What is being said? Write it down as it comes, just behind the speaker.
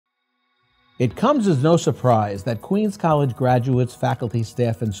It comes as no surprise that Queens College graduates, faculty,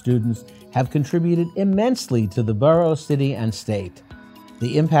 staff, and students have contributed immensely to the borough, city, and state.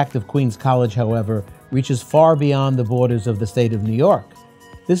 The impact of Queens College, however, reaches far beyond the borders of the state of New York.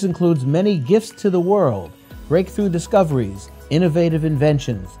 This includes many gifts to the world, breakthrough discoveries, innovative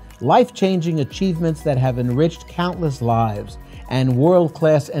inventions, life-changing achievements that have enriched countless lives, and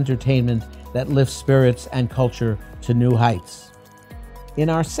world-class entertainment that lifts spirits and culture to new heights. In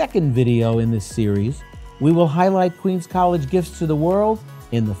our second video in this series, we will highlight Queens College gifts to the world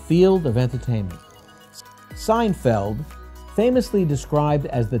in the field of entertainment. Seinfeld, famously described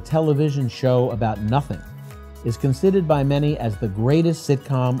as the television show about nothing, is considered by many as the greatest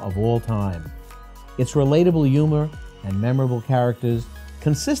sitcom of all time. Its relatable humor and memorable characters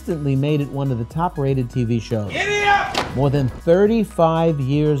consistently made it one of the top-rated TV shows. More than 35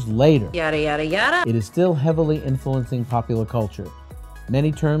 years later, it is still heavily influencing popular culture.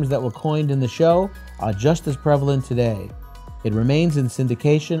 Many terms that were coined in the show are just as prevalent today. It remains in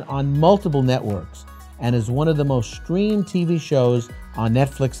syndication on multiple networks and is one of the most streamed TV shows on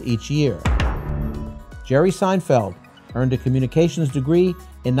Netflix each year. Jerry Seinfeld earned a communications degree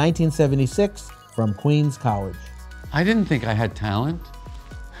in 1976 from Queens College. I didn't think I had talent.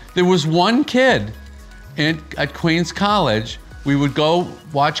 There was one kid at Queens College. We would go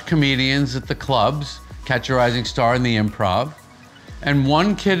watch comedians at the clubs, Catch a Rising Star and the Improv. And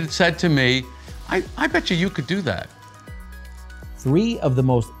one kid had said to me, I bet you could do that. Three of the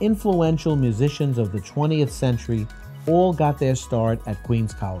most influential musicians of the 20th century all got their start at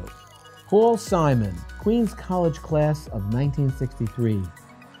Queens College. Paul Simon, Queens College class of 1963,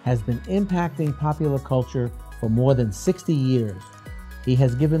 has been impacting popular culture for more than 60 years. He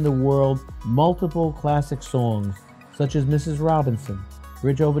has given the world multiple classic songs, such as Mrs. Robinson,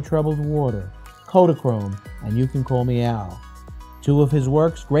 Bridge Over Troubled Water, Kodachrome, and You Can Call Me Al. Two of his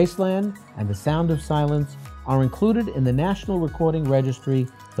works, Graceland and The Sound of Silence, are included in the National Recording Registry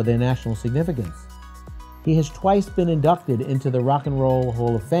for their national significance. He has twice been inducted into the Rock and Roll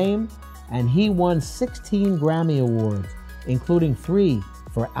Hall of Fame, and he won 16 Grammy Awards, including 3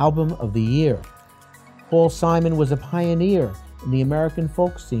 for Album of the Year. Paul Simon was a pioneer in the American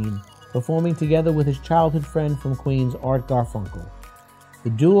folk scene, performing together with his childhood friend from Queens, Art Garfunkel. The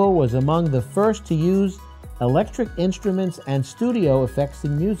duo was among the first to use electric instruments and studio effects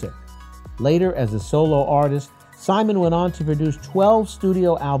in music. Later, as a solo artist, Simon went on to produce 12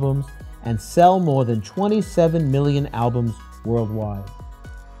 studio albums and sell more than 27 million albums worldwide.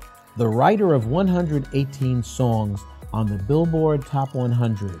 The writer of 118 songs on the Billboard Top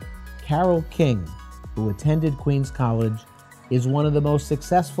 100, Carole King, who attended Queens College, is one of the most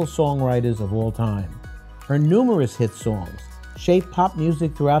successful songwriters of all time. Her numerous hit songs shaped pop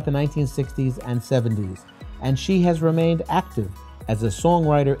music throughout the 1960s and 70s, and she has remained active as a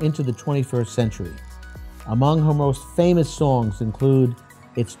songwriter into the 21st century. Among her most famous songs include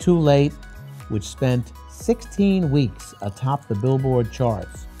It's Too Late, which spent 16 weeks atop the Billboard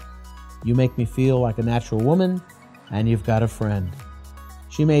charts, You Make Me Feel Like a Natural Woman, and You've Got a Friend.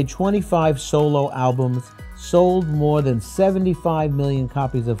 She made 25 solo albums, sold more than 75 million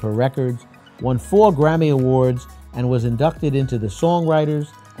copies of her records, won 4 Grammy Awards, and was inducted into the Songwriters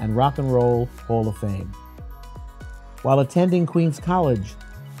and Rock and Roll Hall of Fame. While attending Queens College,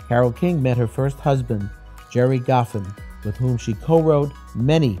 Carole King met her first husband, Gerry Goffin, with whom she co-wrote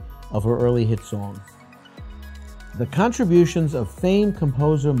many of her early hit songs. The contributions of famed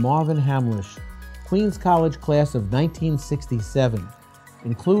composer Marvin Hamlisch, Queens College class of 1967,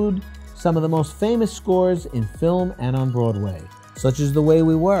 include some of the most famous scores in film and on Broadway, such as The Way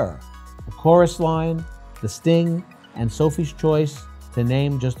We Were, A Chorus Line, The Sting, and Sophie's Choice, to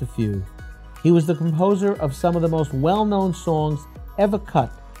name just a few. He was the composer of some of the most well-known songs ever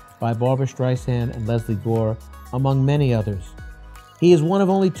cut by Barbra Streisand and Leslie Gore, among many others. He is one of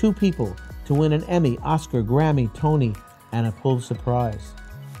only 2 people to win an Emmy, Oscar, Grammy, Tony, and a Pulitzer Prize.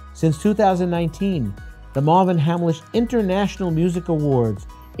 Since 2019, the Marvin Hamlisch International Music Awards,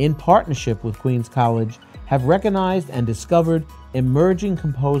 in partnership with Queens College, have recognized and discovered emerging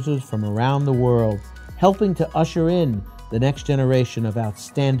composers from around the world, helping to usher in the next generation of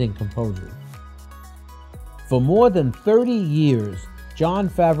outstanding composers. For more than 30 years, Jon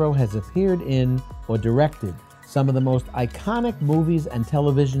Favreau has appeared in or directed some of the most iconic movies and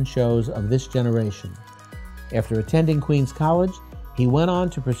television shows of this generation. After attending Queens College, he went on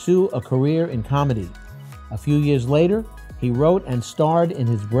to pursue a career in comedy. A few years later, he wrote and starred in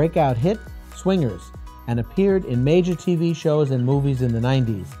his breakout hit, Swingers, and appeared in major TV shows and movies in the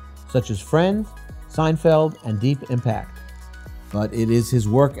 90s, such as Friends, Seinfeld, and Deep Impact. But it is his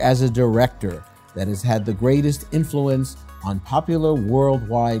work as a director that has had the greatest influence on popular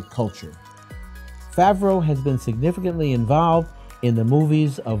worldwide culture. Favreau has been significantly involved in the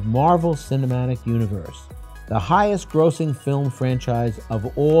movies of Marvel Cinematic Universe, the highest-grossing film franchise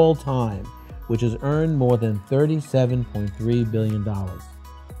of all time, which has earned more than $37.3 billion.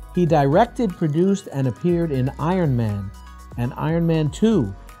 He directed, produced, and appeared in Iron Man and Iron Man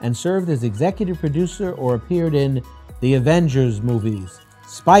 2, and served as executive producer or appeared in the Avengers movies,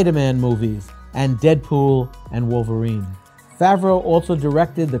 Spider-Man movies, and Deadpool and Wolverine. Favreau also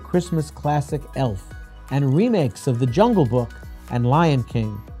directed the Christmas classic Elf and remakes of The Jungle Book and Lion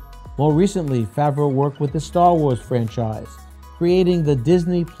King. More recently, Favreau worked with the Star Wars franchise, creating the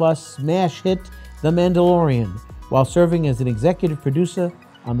Disney Plus smash hit The Mandalorian, while serving as an executive producer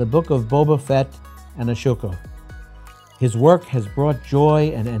on the Book of Boba Fett and Ahsoka. His work has brought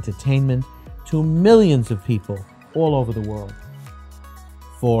joy and entertainment to millions of people all over the world.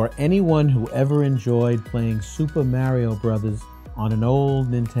 For anyone who ever enjoyed playing Super Mario Bros. On an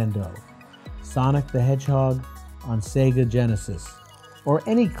old Nintendo, Sonic the Hedgehog on Sega Genesis, or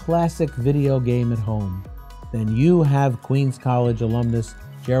any classic video game at home, then you have Queens College alumnus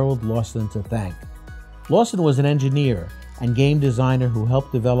Gerald Lawson to thank. Lawson was an engineer and game designer who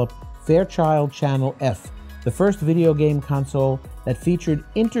helped develop Fairchild Channel F, the first video game console that featured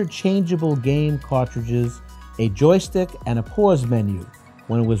interchangeable game cartridges, a joystick, and a pause menu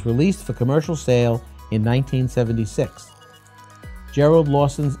when it was released for commercial sale in 1976. Gerald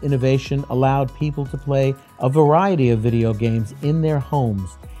Lawson's innovation allowed people to play a variety of video games in their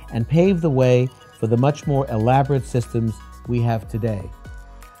homes and paved the way for the much more elaborate systems we have today.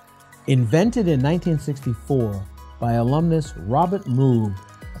 Invented in 1964 by alumnus Robert Moog,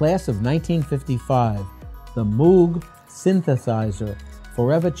 class of 1955, the Moog synthesizer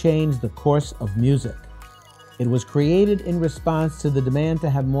forever changed the course of music. It was created in response to the demand to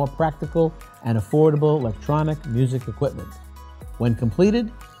have more practical and affordable electronic music equipment. When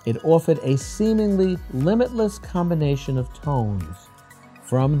completed, it offered a seemingly limitless combination of tones.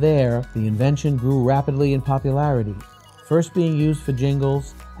 From there, the invention grew rapidly in popularity, first being used for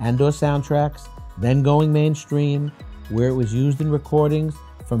jingles and/or soundtracks, then going mainstream, where it was used in recordings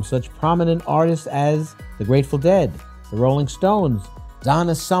from such prominent artists as the Grateful Dead, the Rolling Stones,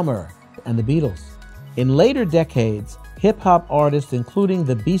 Donna Summer, and the Beatles. In later decades, hip-hop artists including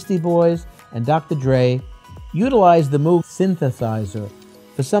the Beastie Boys and Dr. Dre utilized the Moog synthesizer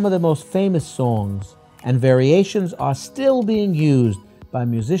for some of the most famous songs, and variations are still being used by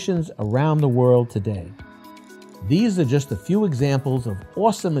musicians around the world today. These are just a few examples of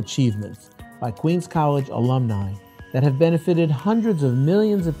awesome achievements by Queens College alumni that have benefited hundreds of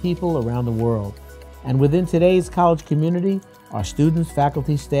millions of people around the world. And within today's college community are students,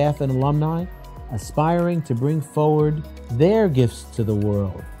 faculty, staff, and alumni aspiring to bring forward their gifts to the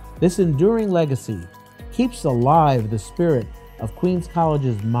world. This enduring legacy keeps alive the spirit of Queens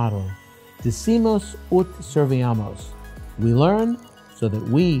College's motto, Decimos ut serviamos. We learn so that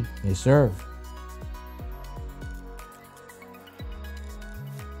we may serve.